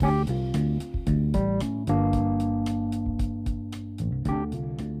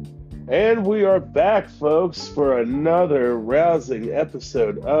And we are back, folks, for another rousing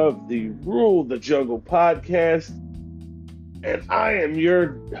episode of the Rule the Jungle podcast. And I am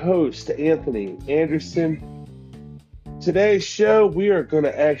your host, Anthony Anderson. Today's show, we are going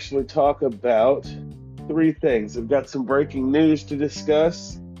to actually talk about three things. I've got some breaking news to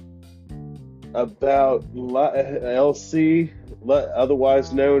discuss about LC,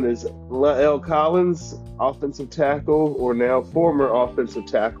 otherwise known as La'el Collins, offensive tackle, or now former offensive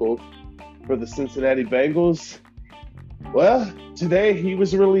tackle for the Cincinnati Bengals. Well, today he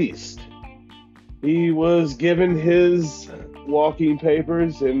was released. He was given his walking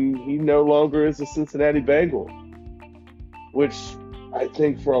papers, and he no longer is a Cincinnati Bengal, which I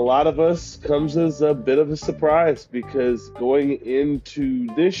think for a lot of us comes as a bit of a surprise, because going into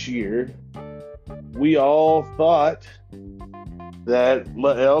this year, we all thought that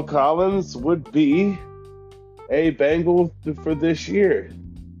La'el Collins would be a Bengal for this year.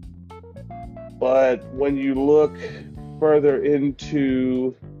 But when you look further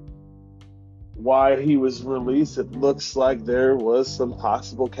into why he was released, it looks like there was some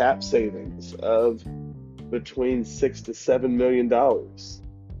possible cap savings of between $6 to $7 million.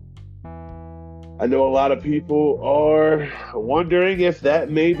 I know a lot of people are wondering if that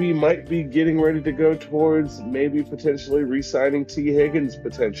maybe might be getting ready to go towards maybe potentially re-signing T. Higgins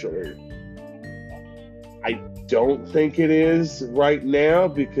potentially. I don't think it is right now,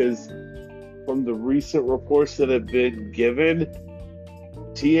 because from the recent reports that have been given,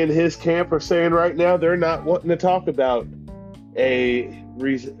 T and his camp are saying right now they're not wanting to talk about a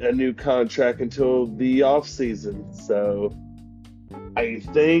new contract until the offseason. So I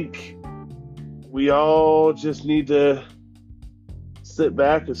think we all just need to sit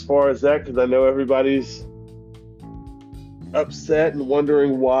back as far as that, because I know everybody's upset and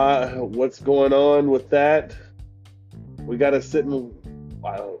wondering what's going on with that. We got to sit and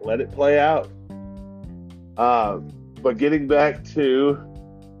let it play out. But getting back to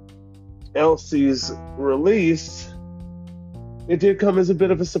LC's release, it did come as a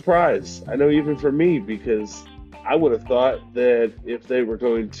bit of a surprise. I know even for me, because I would have thought that if they were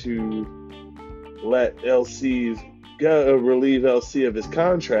going to let LC go, relieve LC of his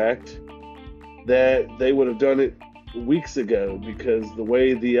contract, that they would have done it weeks ago, because the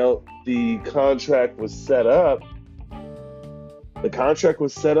way the contract was set up,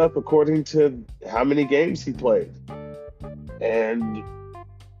 according to how many games he played. And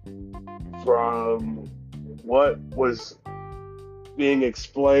from what was being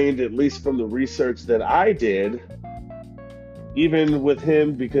explained, at least from the research that I did, even with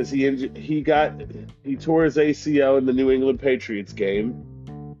him, because he tore his ACL in the New England Patriots game,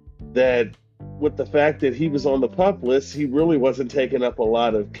 that with the fact that he was on the PUP list, he really wasn't taking up a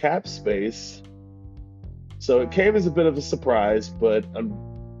lot of cap space. So it came as a bit of a surprise, but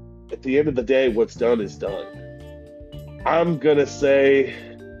at the end of the day, what's done is done. I'm going to say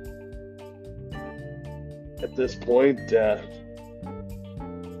at this point,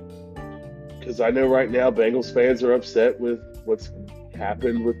 because I know right now Bengals fans are upset with what's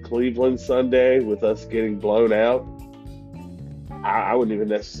happened with Cleveland Sunday, with us getting blown out. I wouldn't even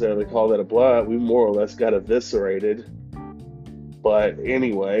necessarily call that a blowout. We more or less got eviscerated. But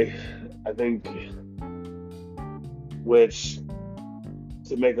anyway, I think, which,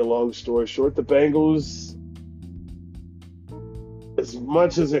 to make a long story short, the Bengals, as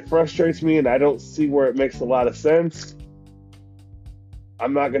much as it frustrates me and I don't see where it makes a lot of sense,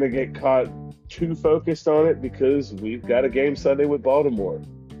 I'm not going to get caught too focused on it, because we've got a game Sunday with Baltimore.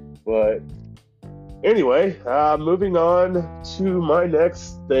 But anyway, moving on to my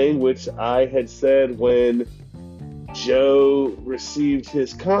next thing, which I had said when Joe received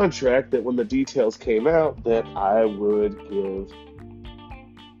his contract, that when the details came out, that I would give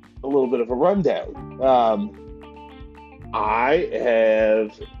a little bit of a rundown. I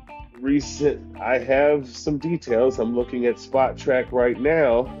have some details. I'm looking at Spot Track right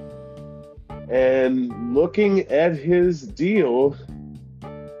now, and looking at his deal,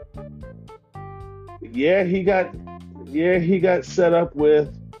 he got set up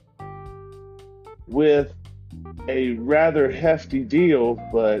with a rather hefty deal.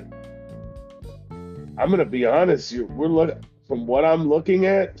 But I'm gonna be honest, from what I'm looking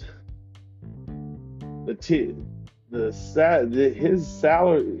at, his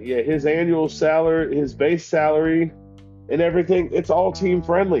salary, his annual salary, his base salary, and everything, it's all team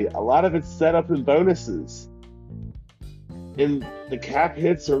friendly. A lot of it's set up in bonuses, and the cap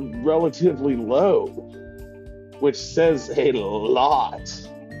hits are relatively low, which says a lot,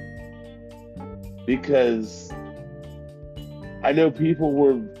 because I know people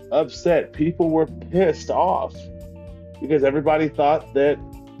were upset. People were pissed off because everybody thought that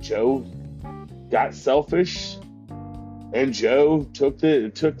Joe got selfish, and Joe took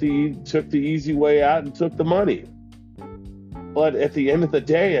the easy way out and took the money. But at the end of the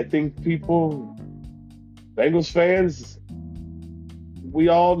day, I think Bengals fans, we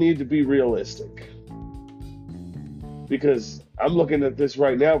all need to be realistic. Because I'm looking at this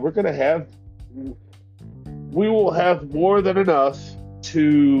right now, we will have more than enough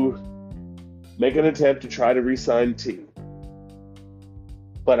to make an attempt to try to re-sign T.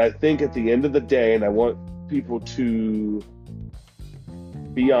 But I think at the end of the day, and I want people to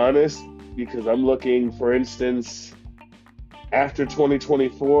be honest, because I'm looking, for instance, after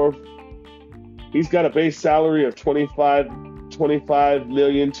 2024, he's got a base salary of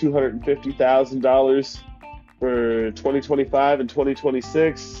 $25,250,000 for 2025 and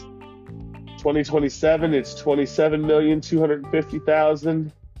 2026. 2027, it's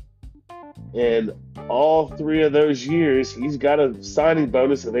 $27,250,000. And all 3 of those years, he's got a signing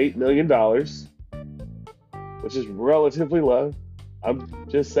bonus of $8 million, which is relatively low. I'm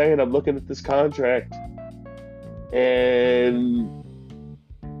just saying, I'm looking at this contract, and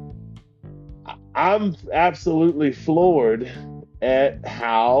I'm absolutely floored at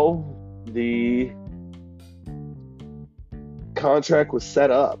how the contract was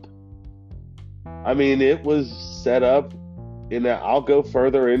set up. I mean, it was set up, and I'll go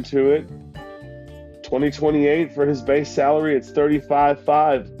further into it. 2028 for his base salary, it's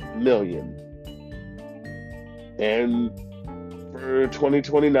 $35.5 million. And for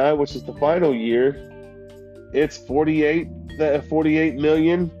 2029, which is the final year, it's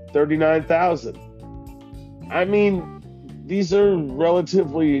 $48,039,000. I mean, these are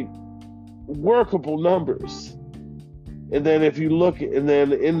relatively workable numbers. And then if you look, and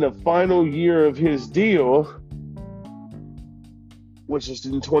then in the final year of his deal, which is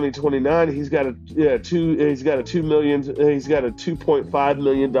in 2029, he's got a $2.5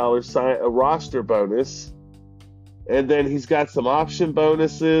 million roster bonus, and then he's got some option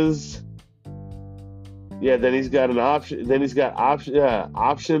bonuses. Yeah, then he's got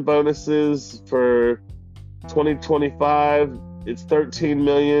option bonuses for 2025. It's $13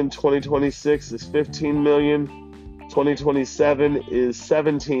 million. 2026 is $15 million. 2027 is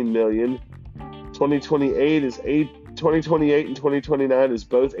 $17 million. 2028 is 2028 and 2029 is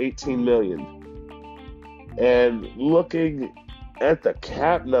both $18 million. And looking at the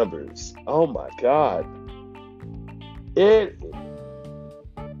cap numbers, oh my God, the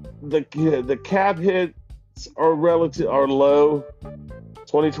cap hits are low.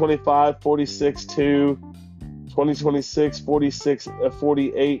 2025 46.2, 2026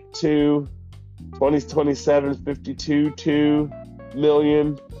 48.2, 2027 52.2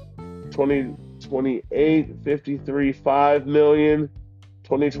 million, 2028 53.5 million,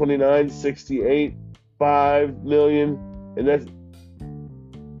 2029 68.5 million, and it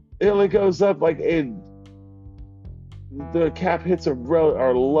only goes up like the cap hits are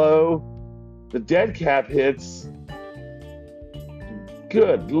low. The dead cap hits,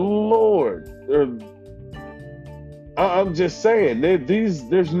 good Lord, I'm just saying, there's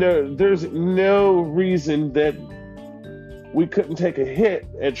no reason that we couldn't take a hit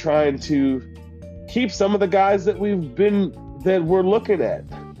at trying to keep some of the guys that we're looking at.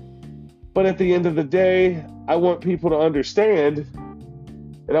 But at the end of the day, I want people to understand,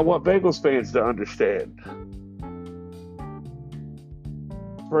 and I want Bengals fans to understand.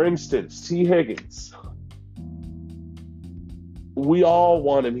 For instance, T. Higgins. We all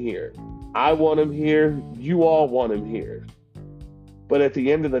want him here. I want him here. You all want him here. But at the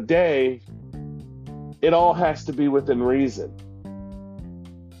end of the day, it all has to be within reason.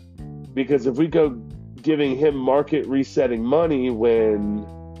 Because if we go giving him market resetting money when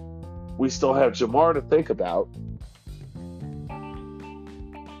we still have Jamar to think about,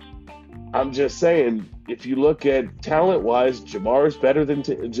 I'm just saying, if you look at talent-wise, Jamar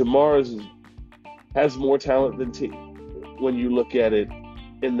has more talent than T. When you look at it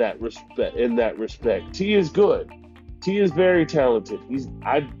in that respect, T is good. T is very talented.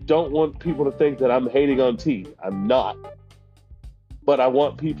 I don't want people to think that I'm hating on T. I'm not. But I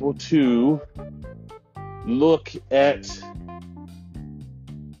want people to look at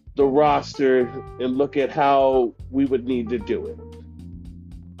the roster and look at how we would need to do it.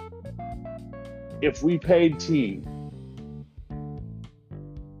 If we paid T,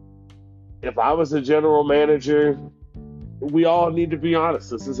 if I was a general manager, we all need to be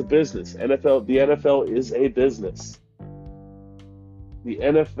honest. This is a business. The NFL is a business. The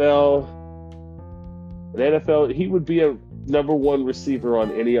NFL, he would be a number one receiver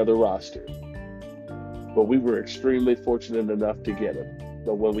on any other roster. But we were extremely fortunate enough to get him.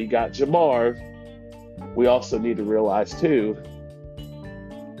 But when we got Jamar, we also need to realize too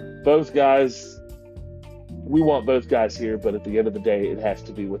both guys, we want both guys here, but at the end of the day, it has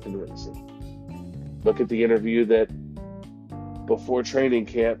to be within reason. Look at the interview that before training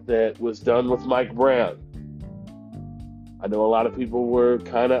camp that was done with Mike Brown. I know a lot of people were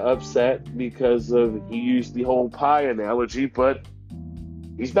kind of upset because he used the whole pie analogy, but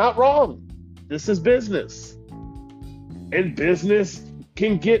he's not wrong. This is business. And business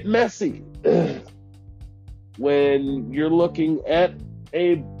can get messy. When you're looking at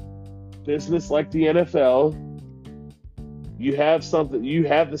a business like the NFL, you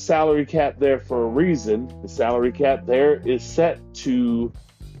have the salary cap there for a reason. The salary cap there is set to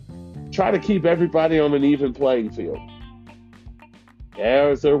try to keep everybody on an even playing field. Yeah,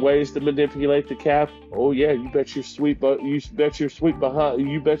 is there ways to manipulate the cap? Oh yeah, you bet your sweet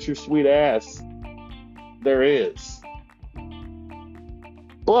ass there is.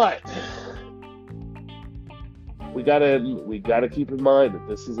 But we gotta keep in mind that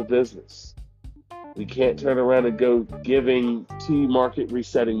this is a business. We can't turn around and go giving T market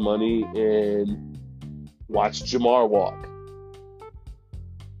resetting money and watch Jamar walk.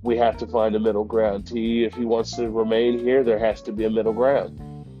 We have to find a middle ground. T, if he wants to remain here, there has to be a middle ground.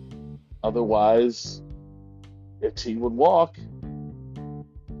 Otherwise, if T would walk,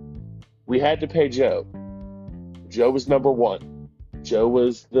 we had to pay Joe. Joe was number one. Joe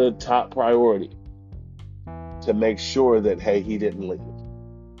was the top priority to make sure that, hey, he didn't leave.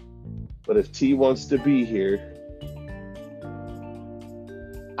 But if T wants to be here,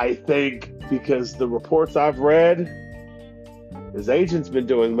 I think because the reports I've read, his agent's been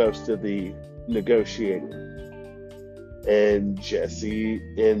doing most of the negotiating. And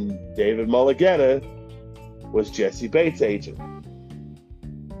David Mulligetta was Jesse Bates' agent.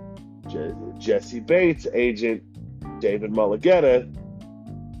 Jesse Bates' agent, David Mulligetta,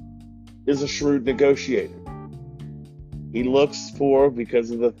 is a shrewd negotiator. He looks for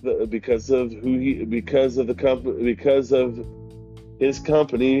because of his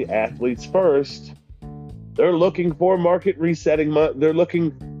company, Athletes First. They're looking for market resetting. They're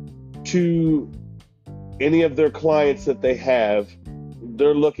looking to any of their clients that they have.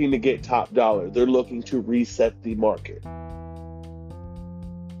 They're looking to get top dollar. They're looking to reset the market.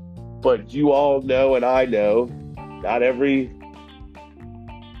 But you all know, and I know, not every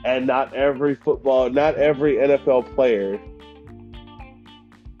NFL player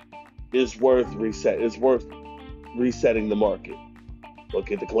is worth resetting the market.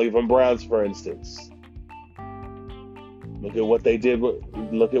 Look at the Cleveland Browns, for instance. Look at what they did with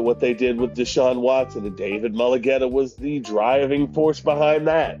Deshaun Watson, and David Mulligetta was the driving force behind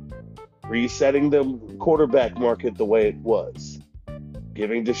that, resetting the quarterback market the way it was,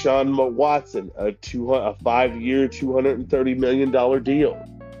 giving Deshaun Watson a 5-year, $230 million deal.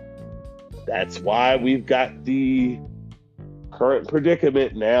 That's why we've got the current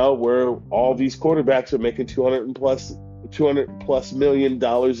predicament now where all these quarterbacks are making $200 plus million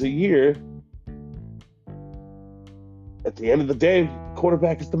a year. At the end of the day,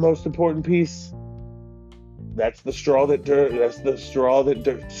 quarterback is the most important piece. That's the straw that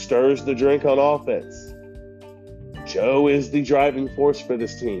stirs the drink on offense. Joe is the driving force for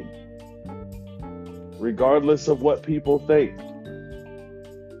this team, regardless of what people think.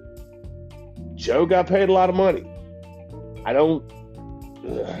 Joe got paid a lot of money.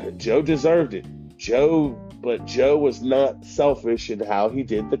 Joe deserved it. But Joe was not selfish in how he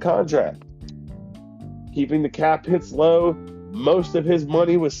did the contract. Keeping the cap hits low, most of his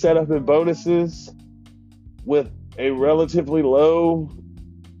money was set up in bonuses with a relatively low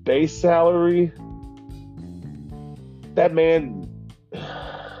base salary. That man,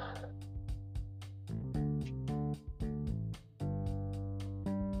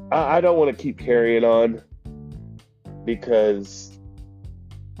 I don't want to keep carrying on because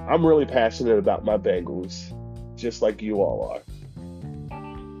I'm really passionate about my Bengals, just like you all are.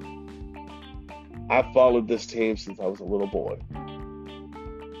 I've followed this team since I was a little boy,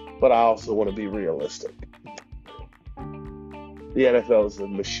 but I also want to be realistic. The NFL is a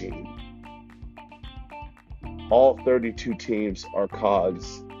machine. All 32 teams are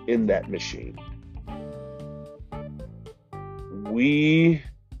cogs in that machine. We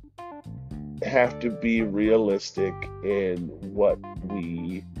have to be realistic in what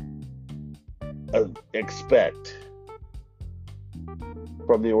we expect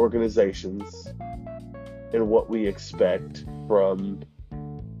from the organizations and what we expect from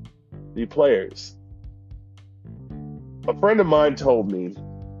the players. A friend of mine told me,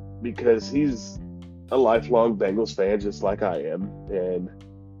 because he's a lifelong Bengals fan just like I am, and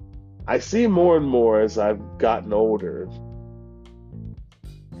I see more and more as I've gotten older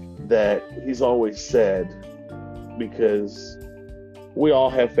that he's always said, because we all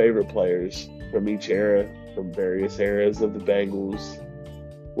have favorite players from each era, from various eras of the Bengals,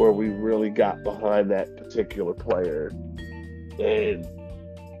 where we really got behind that particular player and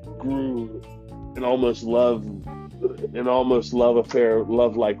grew an almost love-like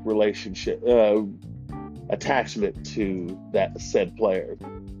relationship, attachment to that said player.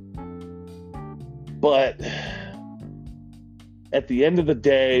 But at the end of the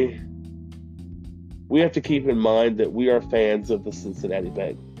day, we have to keep in mind that we are fans of the Cincinnati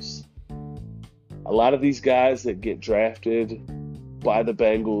Bengals. A lot of these guys that get drafted by the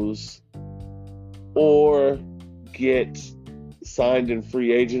Bengals or get signed in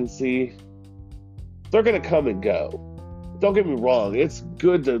free agency, they're going to come and go. Don't get me wrong, it's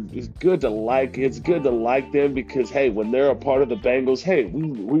good to like them because, hey, when they're a part of the Bengals, hey,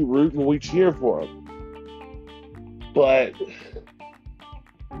 we root and we cheer for them. But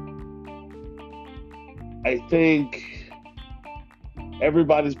I think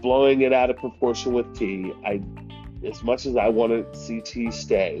everybody's blowing it out of proportion with T. As much as I want to see T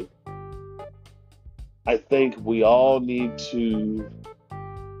stay, I think we all need to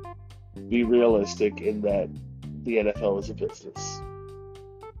be realistic in that the NFL is a business.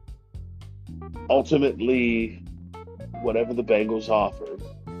 Ultimately, whatever the Bengals offer,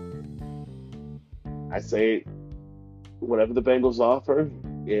 I say whatever the Bengals offer,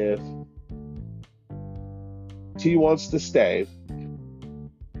 if T wants to stay,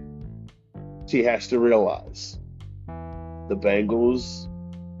 T has to realize the Bengals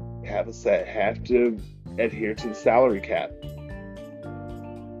have to adhere to the salary cap.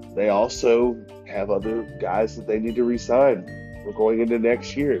 They also have other guys that they need to re-sign. We're going into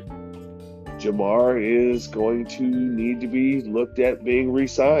next year. Jamar is going to need to be looked at being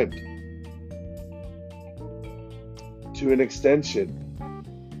re-signed to an extension.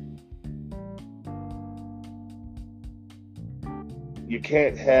 You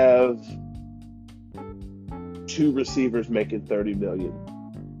can't have two receivers making $30 million.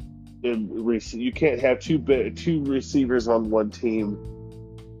 You can't have two receivers on one team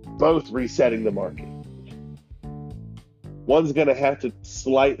both resetting the market. One's going to have to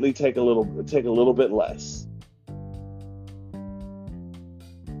slightly take a little bit less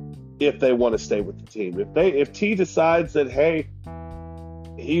if they want to stay with the team. If T decides that, hey,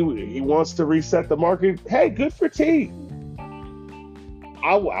 he wants to reset the market, hey, good for T.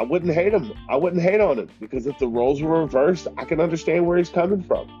 I wouldn't hate him. I wouldn't hate on him because if the roles were reversed, I can understand where he's coming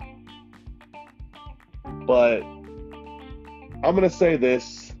from. But I'm going to say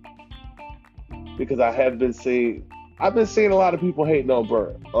this because I've been seeing a lot of people hating on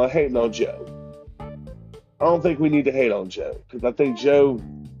Burrow, hating on Joe. I don't think we need to hate on Joe because I think Joe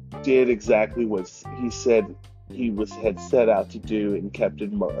did exactly what he said he had set out to do and kept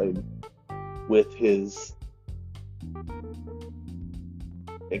in mind with his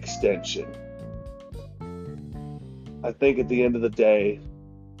extension. I think at the end of the day,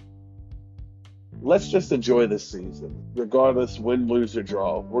 let's just enjoy this season. Regardless, win, lose, or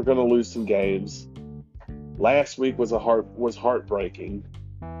draw. We're going to lose some games. Last week was heartbreaking.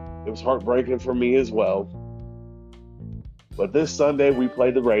 It was heartbreaking for me as well. But this Sunday we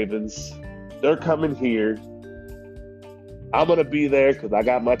play the Ravens. They're coming here. I'm gonna be there because I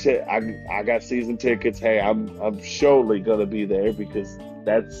got I got season tickets. Hey, I'm surely gonna be there because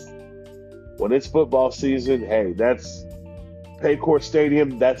that's when it's football season. Hey, that's Paycor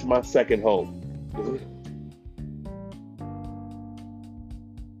Stadium. That's my second home.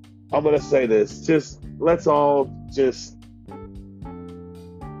 I'm gonna say this. Let's all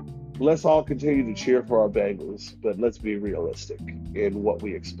continue to cheer for our Bengals, but let's be realistic in what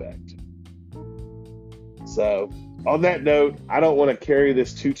we expect. So, on that note, I don't want to carry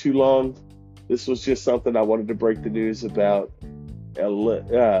this too long. This was just something I wanted to break the news about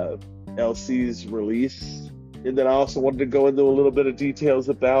LC's release, and then I also wanted to go into a little bit of details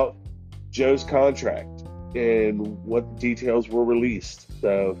about Joe's contract and what details were released.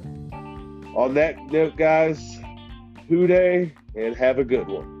 So, on that note, guys, Hoo day and have a good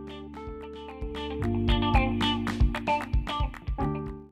one.